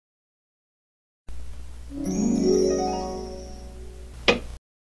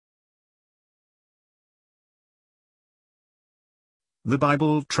The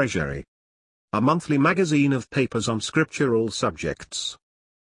Bible Treasury. A monthly magazine of papers on scriptural subjects.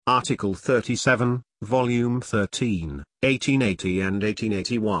 Article 37, Volume 13, 1880 and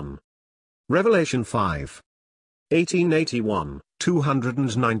 1881. Revelation 5. 1881,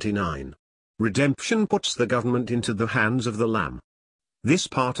 299. Redemption puts the government into the hands of the Lamb. This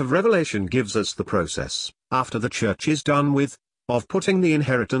part of Revelation gives us the process, after the church is done with, of putting the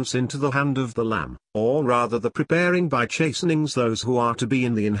inheritance into the hand of the Lamb, or rather the preparing by chastenings those who are to be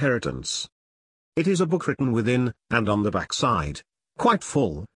in the inheritance. It is a book written within, and on the back side, quite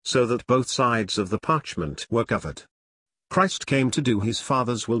full, so that both sides of the parchment were covered. Christ came to do his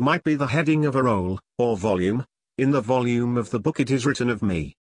Father's will might be the heading of a roll, or volume. In the volume of the book it is written of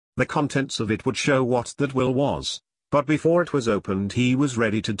me. The contents of it would show what that will was, but before it was opened he was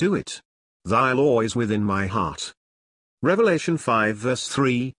ready to do it. Thy law is within my heart. Revelation 5 verse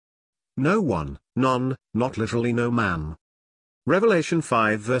 3. No one, none, not literally no man. Revelation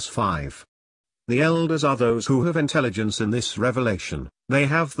 5 verse 5. The elders are those who have intelligence in this revelation, they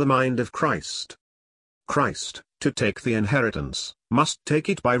have the mind of Christ. Christ, to take the inheritance, must take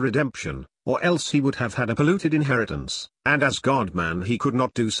it by redemption, or else he would have had a polluted inheritance, and as God-man he could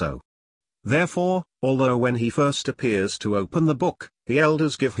not do so. Therefore, although when he first appears to open the book, the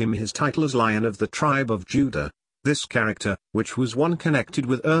elders give him his title as Lion of the tribe of Judah, this character, which was one connected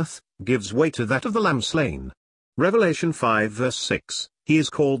with earth, gives way to that of the Lamb slain. Revelation 5 verse 6, he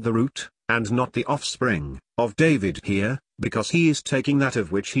is called the root, and not the offspring, of David here, because he is taking that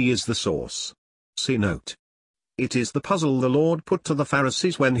of which he is the source. See note. It is the puzzle the Lord put to the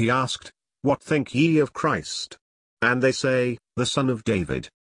Pharisees when he asked, What think ye of Christ? And they say, the Son of David.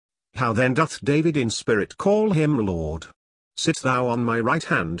 How then doth David in spirit call him Lord? Sit thou on my right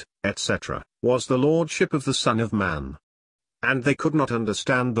hand, etc., was the lordship of the Son of Man. And they could not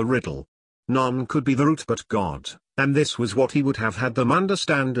understand the riddle. None could be the root but God, and this was what he would have had them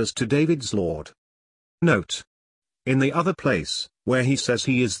understand as to David's Lord. Note. In the other place, where he says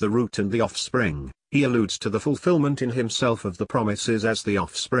he is the root and the offspring, he alludes to the fulfillment in himself of the promises as the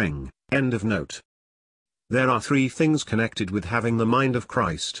offspring. End of note. There are three things connected with having the mind of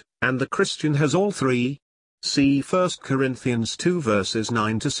Christ, and the Christian has all three. See 1 Corinthians 2 verses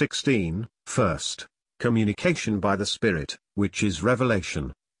 9 to 16, first, communication by the Spirit, which is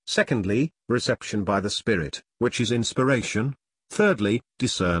revelation. Secondly, reception by the Spirit, which is inspiration. Thirdly,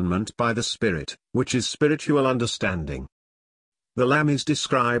 discernment by the Spirit, which is spiritual understanding. The Lamb is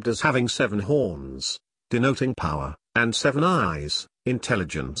described as having 7 horns, denoting power, and 7 eyes,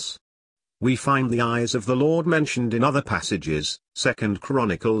 intelligence. We find the eyes of the Lord mentioned in other passages, 2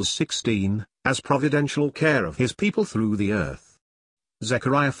 Chronicles 16, as providential care of his people through the earth.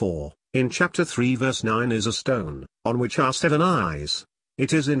 Zechariah 4, in chapter 3 verse 9 is a stone, on which are 7 eyes.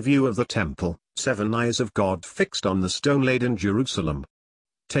 It is in view of the temple, 7 eyes of God fixed on the stone laid in Jerusalem.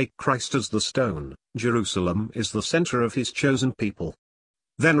 Take Christ as the stone, Jerusalem is the center of his chosen people.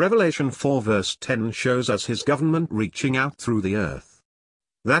 Then Revelation 4 verse 10 shows us his government reaching out through the earth.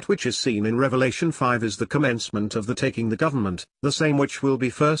 That which is seen in Revelation 5 is the commencement of the taking the government, the same which will be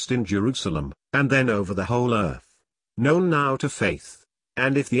first in Jerusalem, and then over the whole earth. Known now to faith.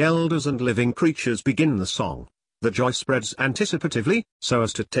 And if the elders and living creatures begin the song, the joy spreads anticipatively, so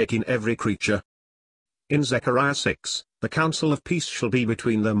as to take in every creature. In Zechariah 6, the counsel of peace shall be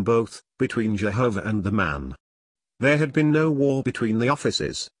between them both, between Jehovah and the man. There had been no war between the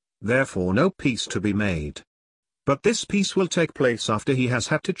offices, therefore no peace to be made. But this peace will take place after he has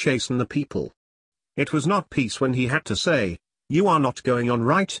had to chasten the people. It was not peace when he had to say, You are not going on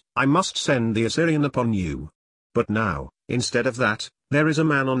right, I must send the Assyrian upon you. But now, instead of that, there is a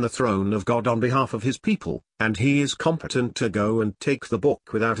man on the throne of God on behalf of his people, and he is competent to go and take the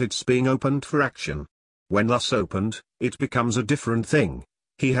book without its being opened for action. When thus opened, it becomes a different thing.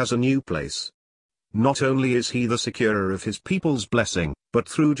 He has a new place. Not only is he the securer of his people's blessing, but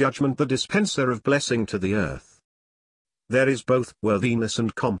through judgment the dispenser of blessing to the earth. There is both worthiness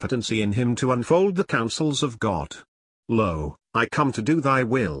and competency in him to unfold the counsels of God. Lo, I come to do thy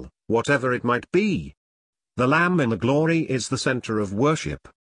will, whatever it might be. The Lamb in the glory is the center of worship.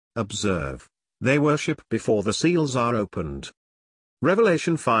 Observe, they worship before the seals are opened.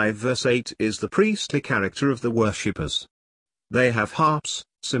 Revelation 5 verse 8 is the priestly character of the worshippers. They have harps,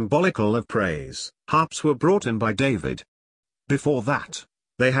 symbolical of praise. Harps were brought in by David. Before that,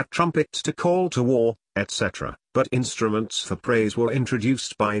 they had trumpets to call to war, etc., but instruments for praise were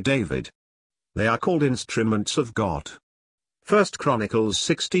introduced by David. They are called instruments of God. 1 Chronicles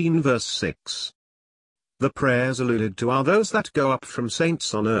 16 verse 6. The prayers alluded to are those that go up from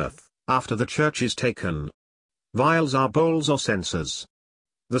saints on earth, after the church is taken. Vials are bowls or censers.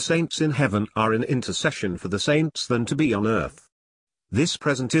 The saints in heaven are in intercession for the saints then to be on earth. This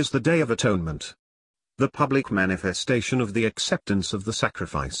present is the Day of Atonement. The public manifestation of the acceptance of the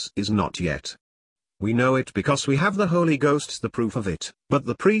sacrifice is not yet. We know it because we have the Holy Ghost, the proof of it. But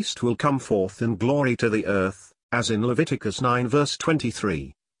the priest will come forth in glory to the earth, as in Leviticus 9 verse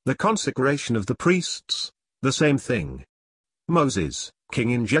 23. The consecration of the priests, the same thing. Moses, king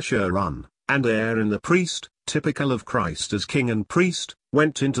in Jeshurun, and Aaron the priest, typical of Christ as king and priest,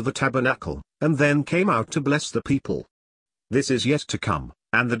 went into the tabernacle, and then came out to bless the people. This is yet to come,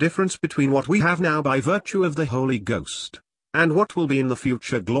 and the difference between what we have now by virtue of the Holy Ghost, and what will be in the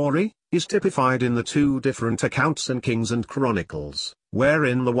future glory, is typified in the two different accounts in Kings and Chronicles,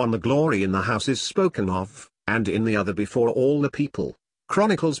 wherein the one the glory in the house is spoken of, and in the other before all the people,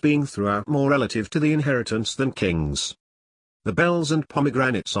 Chronicles being throughout more relative to the inheritance than Kings. The bells and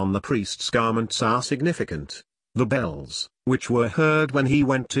pomegranates on the priest's garments are significant. The bells, which were heard when he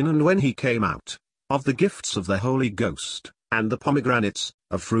went in and when he came out, of the gifts of the Holy Ghost, and the pomegranates,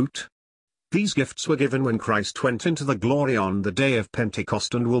 of fruit. These gifts were given when Christ went into the glory on the day of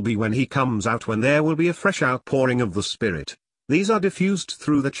Pentecost, and will be when he comes out, when there will be a fresh outpouring of the Spirit. These are diffused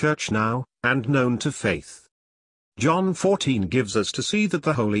through the church now, and known to faith. John 14 gives us to see that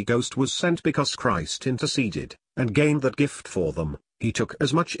the Holy Ghost was sent because Christ interceded, and gained that gift for them. He took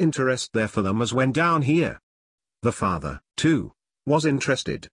as much interest there for them as when down here. The Father, too, was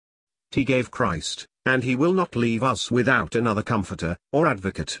interested. He gave Christ, and he will not leave us without another Comforter, or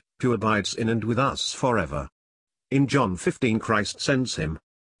Advocate, who abides in and with us forever. In John 15 Christ sends him.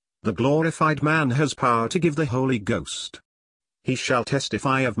 The glorified man has power to give the Holy Ghost. He shall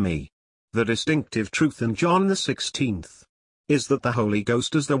testify of me. The distinctive truth in John the 16th is that the Holy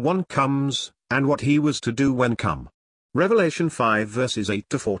Ghost as the one comes, and what he was to do when come. Revelation 5 verses 8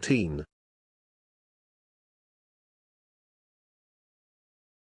 to 14.